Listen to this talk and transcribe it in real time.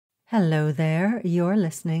Hello there. You're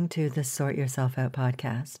listening to the Sort Yourself Out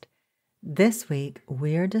podcast. This week,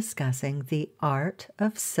 we're discussing the art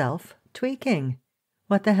of self-tweaking.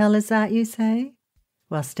 What the hell is that, you say?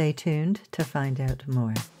 Well, stay tuned to find out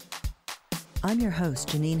more. I'm your host,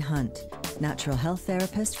 Janine Hunt, natural health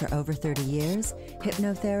therapist for over 30 years,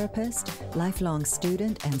 hypnotherapist, lifelong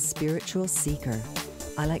student, and spiritual seeker.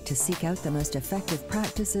 I like to seek out the most effective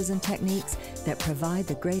practices and techniques that provide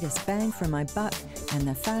the greatest bang for my buck and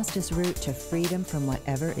the fastest route to freedom from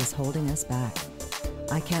whatever is holding us back.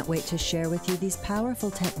 I can't wait to share with you these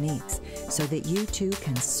powerful techniques so that you too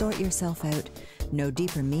can sort yourself out, know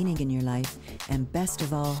deeper meaning in your life, and best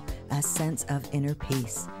of all, a sense of inner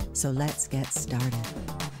peace. So let's get started.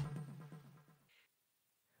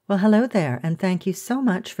 Well, hello there, and thank you so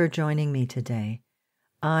much for joining me today.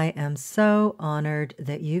 I am so honored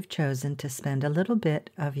that you've chosen to spend a little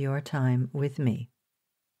bit of your time with me.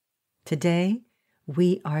 Today,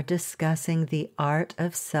 we are discussing the art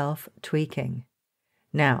of self-tweaking.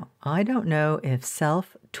 Now, I don't know if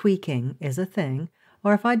self-tweaking is a thing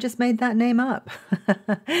or if I just made that name up,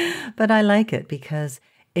 but I like it because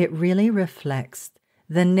it really reflects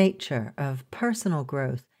the nature of personal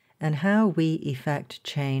growth and how we effect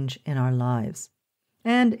change in our lives.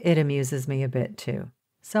 And it amuses me a bit too.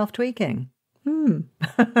 Self-tweaking.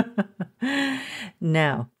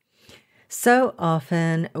 Now, so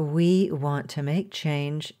often we want to make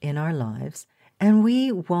change in our lives and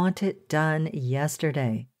we want it done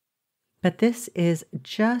yesterday. But this is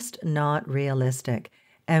just not realistic,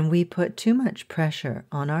 and we put too much pressure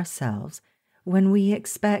on ourselves when we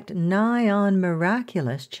expect nigh-on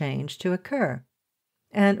miraculous change to occur.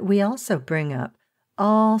 And we also bring up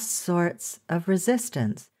all sorts of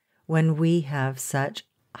resistance when we have such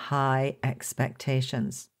high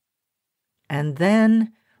expectations. And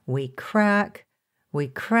then we crash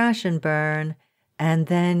and burn, and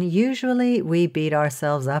then usually we beat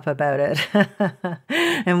ourselves up about it.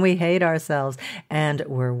 And we hate ourselves, and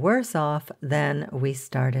we're worse off than we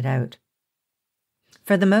started out.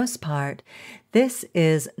 For the most part, this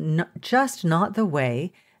is just not the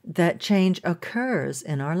way that change occurs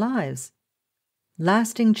in our lives.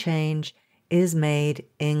 Lasting change is made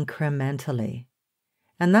incrementally.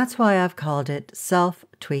 And that's why I've called it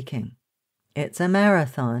self-tweaking. It's a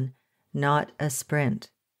marathon, not a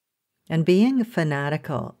sprint. And being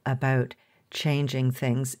fanatical about changing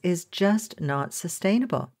things is just not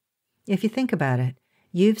sustainable. If you think about it,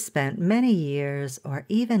 you've spent many years or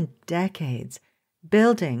even decades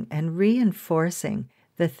building and reinforcing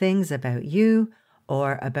the things about you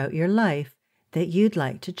or about your life that you'd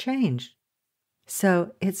like to change.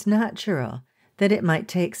 So it's natural that it might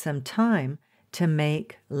take some time to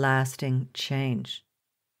make lasting change.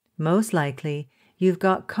 Most likely, you've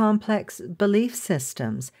got complex belief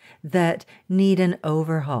systems that need an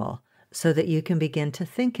overhaul so that you can begin to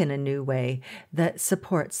think in a new way that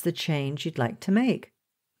supports the change you'd like to make.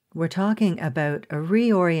 We're talking about a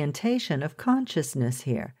reorientation of consciousness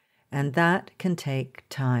here, and that can take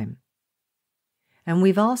time. And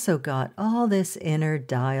we've also got all this inner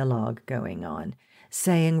dialogue going on,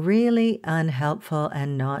 saying really unhelpful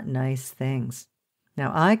and not nice things.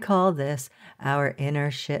 Now, I call this our inner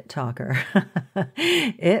shit talker.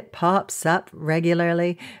 It pops up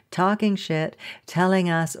regularly, talking shit, telling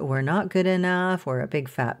us we're not good enough, we're a big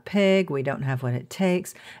fat pig, we don't have what it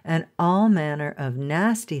takes, and all manner of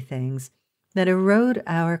nasty things that erode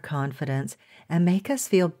our confidence and make us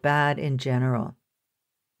feel bad in general.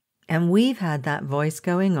 And we've had that voice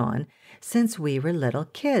going on since we were little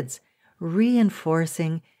kids,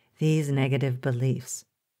 reinforcing these negative beliefs.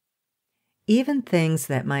 Even things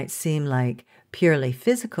that might seem like purely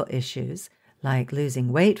physical issues, like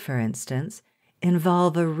losing weight, for instance,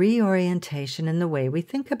 involve a reorientation in the way we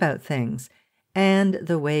think about things and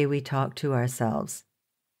the way we talk to ourselves.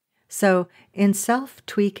 So, in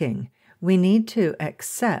self-tweaking, we need to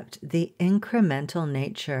accept the incremental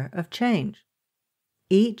nature of change.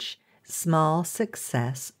 Each small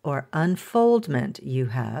success or unfoldment you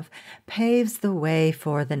have paves the way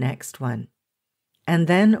for the next one. And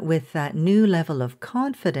then with that new level of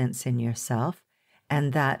confidence in yourself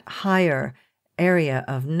and that higher area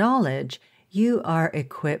of knowledge, you are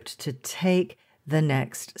equipped to take the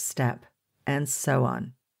next step, and so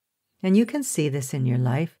on. And you can see this in your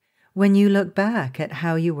life when you look back at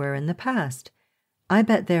how you were in the past. I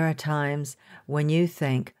bet there are times when you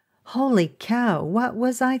think, holy cow, what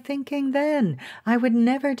was I thinking then? I would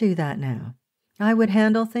never do that now. I would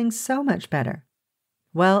handle things so much better.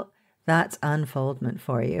 Well, that's unfoldment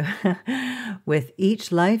for you. With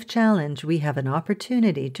each life challenge, we have an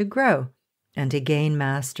opportunity to grow and to gain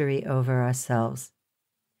mastery over ourselves.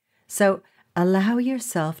 So Allow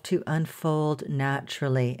yourself to unfold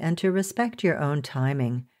naturally and to respect your own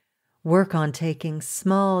timing. Work on taking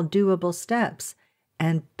small, doable steps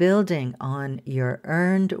and building on your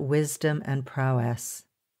earned wisdom and prowess.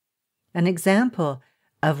 An example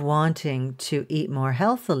of wanting to eat more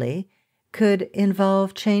healthily could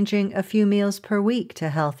involve changing a few meals per week to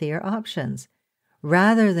healthier options.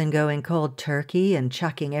 Rather than going cold turkey and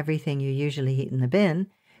chucking everything you usually eat in the bin,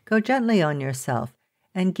 go gently on yourself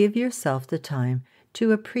and give yourself the time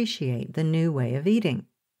to appreciate the new way of eating.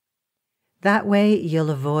 That way, you'll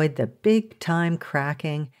avoid the big-time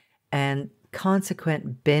cracking and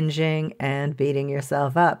consequent binging and beating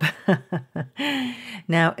yourself up.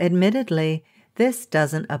 Now, admittedly, this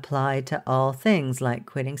doesn't apply to all things like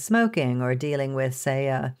quitting smoking or dealing with, say,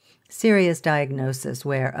 a serious diagnosis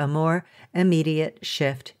where a more immediate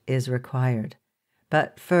shift is required.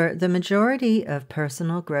 But for the majority of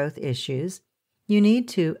personal growth issues, you need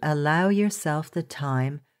to allow yourself the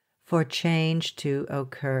time for change to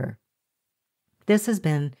occur. This has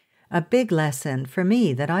been a big lesson for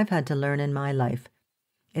me that I've had to learn in my life.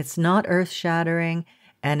 It's not earth-shattering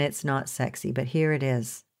and it's not sexy, but here it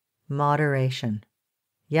is. Moderation.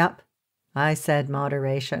 Yep, I said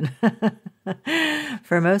moderation.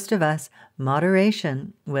 For most of us,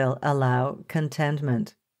 moderation will allow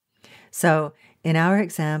contentment. So, in our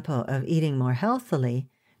example of eating more healthily,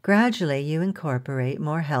 gradually you incorporate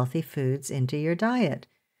more healthy foods into your diet.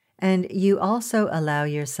 And you also allow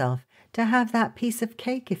yourself to have that piece of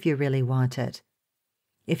cake if you really want it.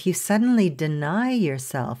 If you suddenly deny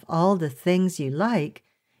yourself all the things you like,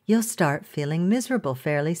 you'll start feeling miserable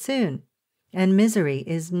fairly soon. And misery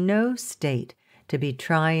is no state to be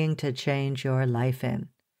trying to change your life in.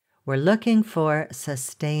 We're looking for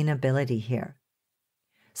sustainability here.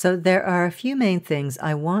 So there are a few main things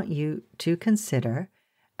I want you to consider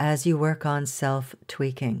as you work on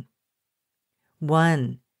self-tweaking.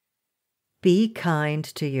 1. Be kind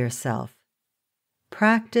to yourself.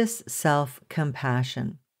 Practice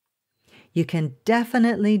self-compassion. You can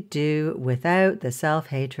definitely do without the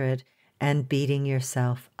self-hatred and beating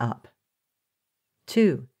yourself up.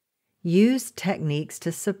 2. Use techniques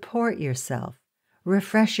to support yourself,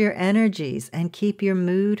 refresh your energies, and keep your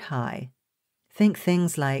mood high. Think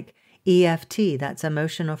things like EFT, that's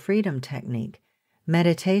emotional freedom technique,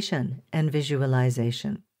 meditation, and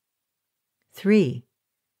visualization. 3.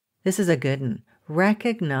 This is a good one.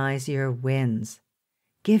 Recognize your wins.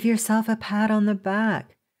 Give yourself a pat on the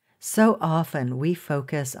back. So often we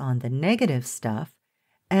focus on the negative stuff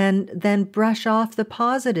and then brush off the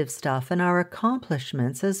positive stuff and our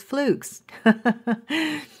accomplishments as flukes.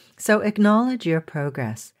 So acknowledge your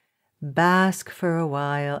progress. Bask for a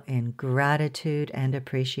while in gratitude and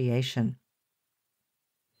appreciation.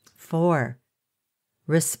 4.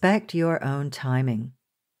 Respect your own timing.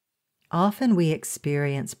 Often we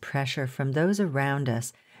experience pressure from those around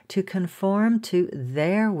us to conform to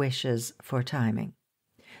their wishes for timing.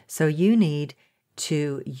 So you need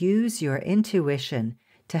to use your intuition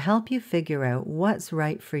to help you figure out what's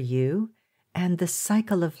right for you and the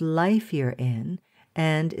cycle of life you're in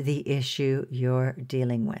and the issue you're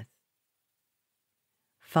dealing with.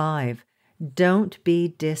 5. Don't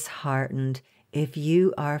be disheartened if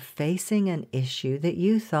you are facing an issue that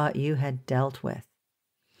you thought you had dealt with.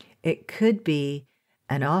 It could be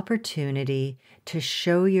an opportunity to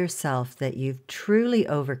show yourself that you've truly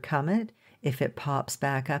overcome it if it pops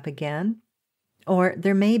back up again. Or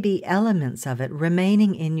there may be elements of it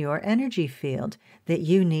remaining in your energy field that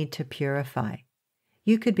you need to purify.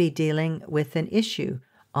 You could be dealing with an issue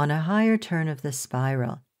on a higher turn of the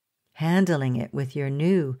spiral, handling it with your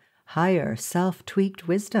new, higher, self-tweaked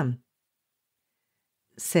wisdom.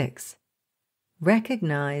 6.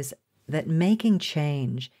 Recognize that making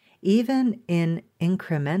change, even in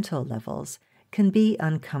incremental levels, can be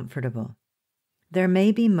uncomfortable. There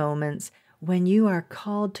may be moments when you are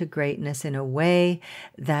called to greatness in a way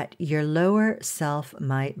that your lower self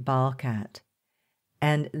might balk at.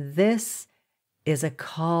 And this is a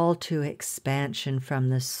call to expansion from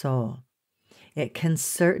the soul. It can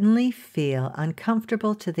certainly feel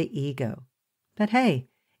uncomfortable to the ego. But hey,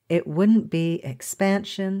 it wouldn't be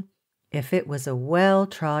expansion if it was a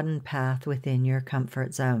well-trodden path within your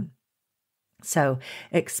comfort zone. So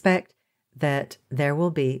expect that there will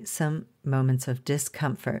be some moments of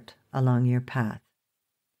discomfort along your path.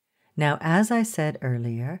 Now, as I said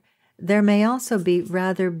earlier, there may also be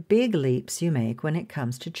rather big leaps you make when it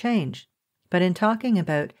comes to change. But in talking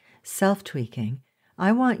about self-tweaking,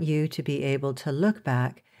 I want you to be able to look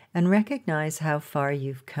back and recognize how far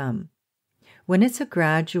you've come. When it's a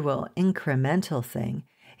gradual, incremental thing,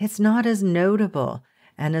 it's not as notable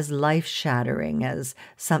and as life-shattering as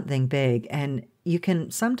something big, and you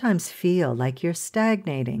can sometimes feel like you're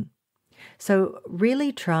stagnating. So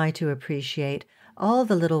really try to appreciate all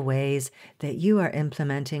the little ways that you are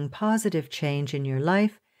implementing positive change in your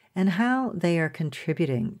life and how they are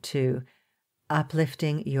contributing to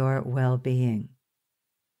uplifting your well-being.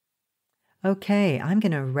 Okay, I'm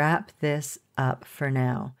going to wrap this up for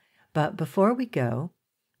now. But before we go,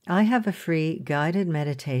 I have a free guided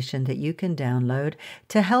meditation that you can download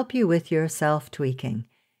to help you with your self-tweaking.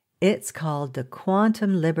 It's called the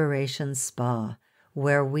Quantum Liberation Spa,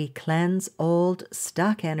 where we cleanse old,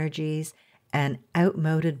 stuck energies and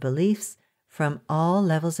outmoded beliefs from all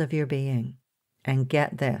levels of your being. And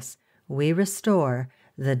get this, we restore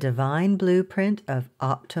the divine blueprint of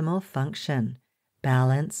optimal function,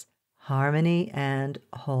 balance, harmony, and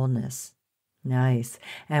wholeness. Nice.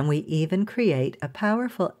 And we even create a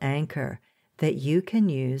powerful anchor that you can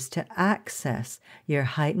use to access your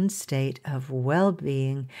heightened state of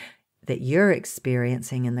well-being that you're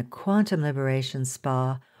experiencing in the Quantum Liberation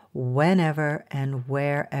Spa whenever and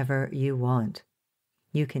wherever you want.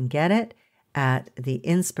 You can get it at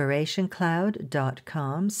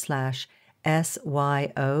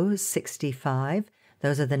theinspirationcloud.com/SYO65.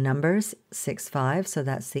 Those are the numbers 65, so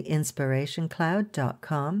that's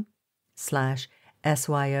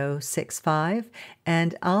theinspirationcloud.com/SYO65,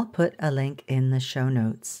 and I'll put a link in the show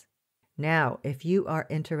notes. Now, if you are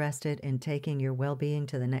interested in taking your well-being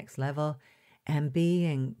to the next level and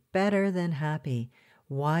being better than happy,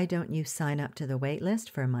 why don't you sign up to the waitlist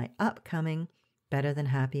for my upcoming Better Than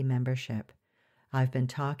Happy membership? I've been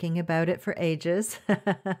talking about it for ages,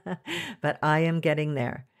 but I am getting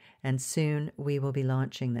there, and soon we will be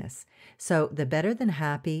launching this. So the Better Than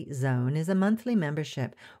Happy Zone is a monthly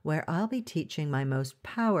membership where I'll be teaching my most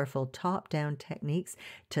powerful top-down techniques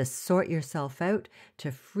to sort yourself out,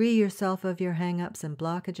 to free yourself of your hang-ups and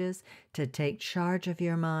blockages, to take charge of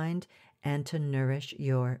your mind, and to nourish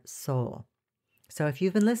your soul. So if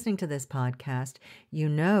you've been listening to this podcast, you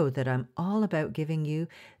know that I'm all about giving you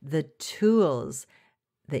the tools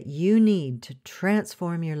that you need to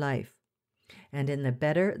transform your life. And in the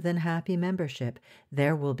Better Than Happy membership,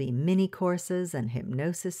 there will be mini courses and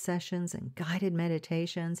hypnosis sessions and guided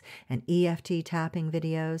meditations and EFT tapping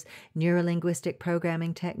videos, neurolinguistic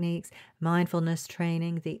programming techniques, mindfulness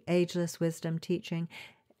training, the ageless wisdom teaching,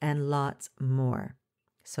 and lots more.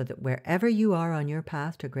 So that wherever you are on your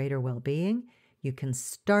path to greater well-being, you can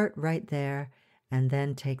start right there and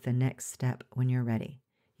then take the next step when you're ready.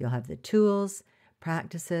 You'll have the tools,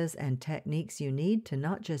 practices, and techniques you need to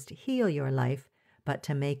not just heal your life, but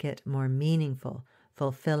to make it more meaningful,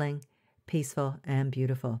 fulfilling, peaceful, and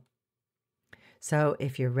beautiful. So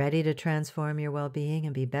if you're ready to transform your well-being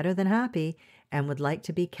and be better than happy and would like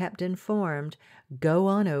to be kept informed, go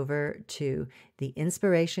on over to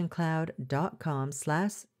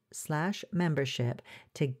theinspirationcloud.com/membership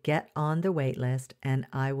to get on the wait list, and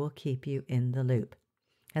I will keep you in the loop.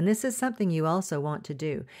 And this is something you also want to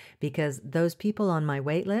do, because those people on my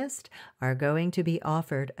wait list are going to be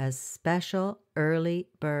offered a special early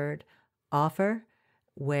bird offer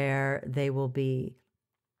where they will be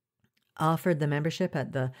offered the membership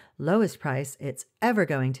at the lowest price it's ever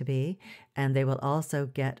going to be, and they will also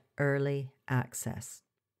get early access.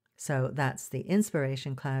 So that's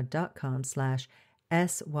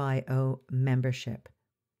theinspirationcloud.com/SYO membership.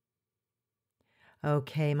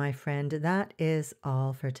 Okay, my friend, that is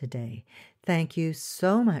all for today. Thank you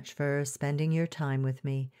so much for spending your time with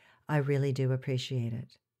me. I really do appreciate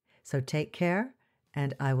it. So take care,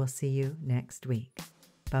 and I will see you next week.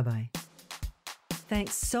 Bye-bye.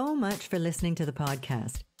 Thanks so much for listening to the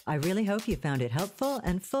podcast. I really hope you found it helpful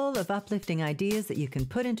and full of uplifting ideas that you can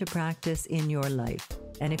put into practice in your life.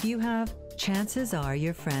 And if you have, chances are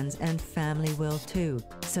your friends and family will too.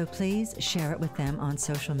 So please share it with them on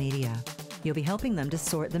social media. You'll be helping them to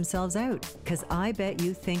sort themselves out, because I bet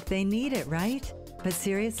you think they need it, right? But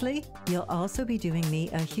seriously, you'll also be doing me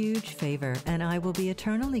a huge favor, and I will be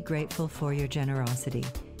eternally grateful for your generosity.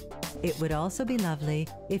 It would also be lovely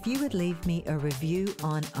if you would leave me a review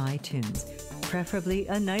on iTunes, preferably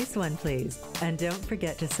a nice one, please. And don't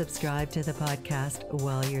forget to subscribe to the podcast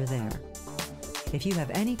while you're there. If you have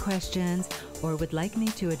any questions or would like me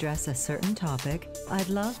to address a certain topic, I'd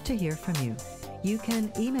love to hear from you. You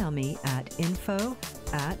can email me at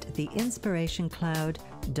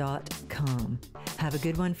info@theinspirationcloud.com. Have a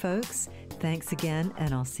good one, folks. Thanks again,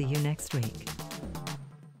 and I'll see you next week.